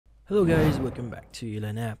Hello guys, welcome back to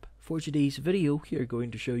Elan app. For today's video, we are going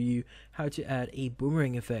to show you how to add a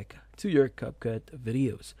boomerang effect to your CapCut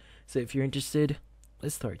videos. So if you're interested,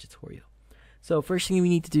 let's start the tutorial. So first thing we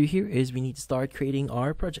need to do here is we need to start creating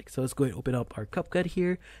our project. So let's go and open up our CapCut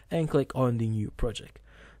here and click on the new project.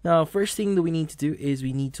 Now first thing that we need to do is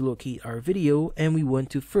we need to locate our video, and we want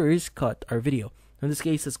to first cut our video. In this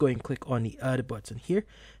case, let's go and click on the add button here,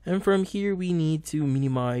 and from here we need to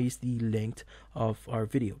minimize the length of our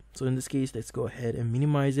video. So in this case, let's go ahead and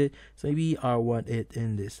minimize it. So maybe I want it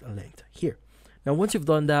in this length here. Now once you've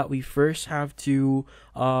done that, we first have to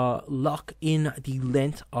lock in the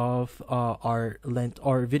length of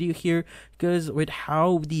our video here, because with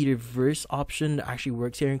how the reverse option actually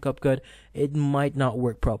works here in CapCut, it might not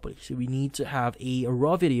work properly. So we need to have a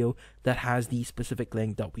raw video that has the specific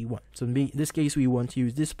length that we want. So in this case, we want to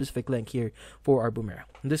use this specific length here for our boomerang.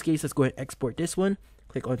 In this case, let's go ahead and export this one.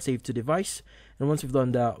 Click on save to device, and once we've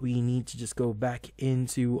done that, we need to just go back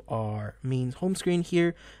into our main home screen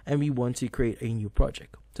here, and we want to create a new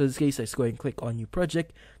project. So in this case, let's go ahead and click on new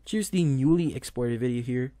project, choose the newly exported video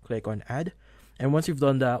here, click on add, and once we've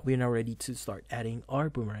done that, we're now ready to start adding our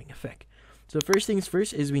boomerang effect. So first things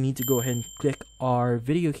first is we need to go ahead and click our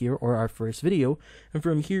video here, or our first video, and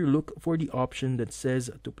from here look for the option that says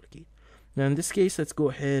duplicate. Now in this case, let's go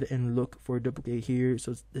ahead and look for duplicate here.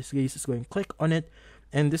 So in this case, let's go and click on it.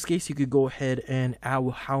 And in this case, you could go ahead and add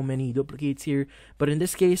how many duplicates here. But in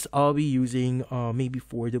this case, I'll be using maybe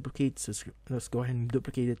 4 duplicates. So let's go ahead and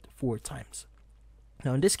duplicate it 4 times.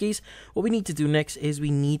 Now in this case, what we need to do next is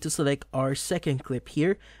we need to select our second clip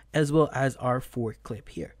here, as well as our fourth clip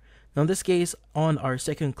here. Now in this case, on our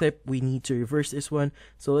second clip, we need to reverse this one.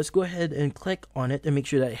 So let's go ahead and click on it and make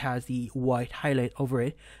sure that it has the white highlight over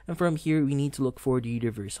it. And from here, we need to look for the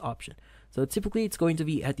reverse option. So typically, it's going to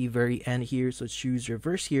be at the very end here. So choose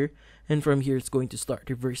reverse here. And from here, it's going to start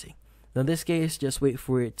reversing. Now in this case, just wait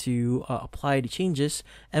for it to apply the changes.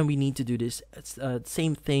 And we need to do this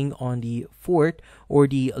same thing on the fourth or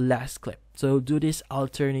the last clip. So do this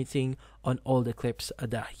alternating on all the clips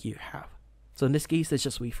that you have. So in this case, let's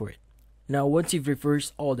just wait for it. Now, once you've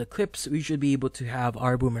reversed all the clips, we should be able to have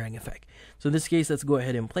our boomerang effect. So in this case, let's go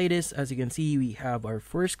ahead and play this. As you can see, we have our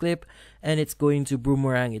first clip, and it's going to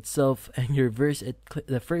boomerang itself, and you reverse it,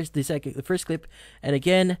 the first clip, and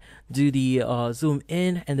again, do the zoom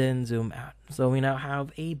in and then zoom out. So we now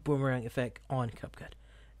have a boomerang effect on CapCut.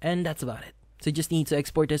 And that's about it. So you just need to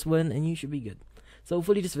export this one, and you should be good. So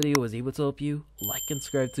hopefully this video was able to help you. Like and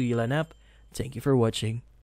subscribe to Elan app. Thank you for watching.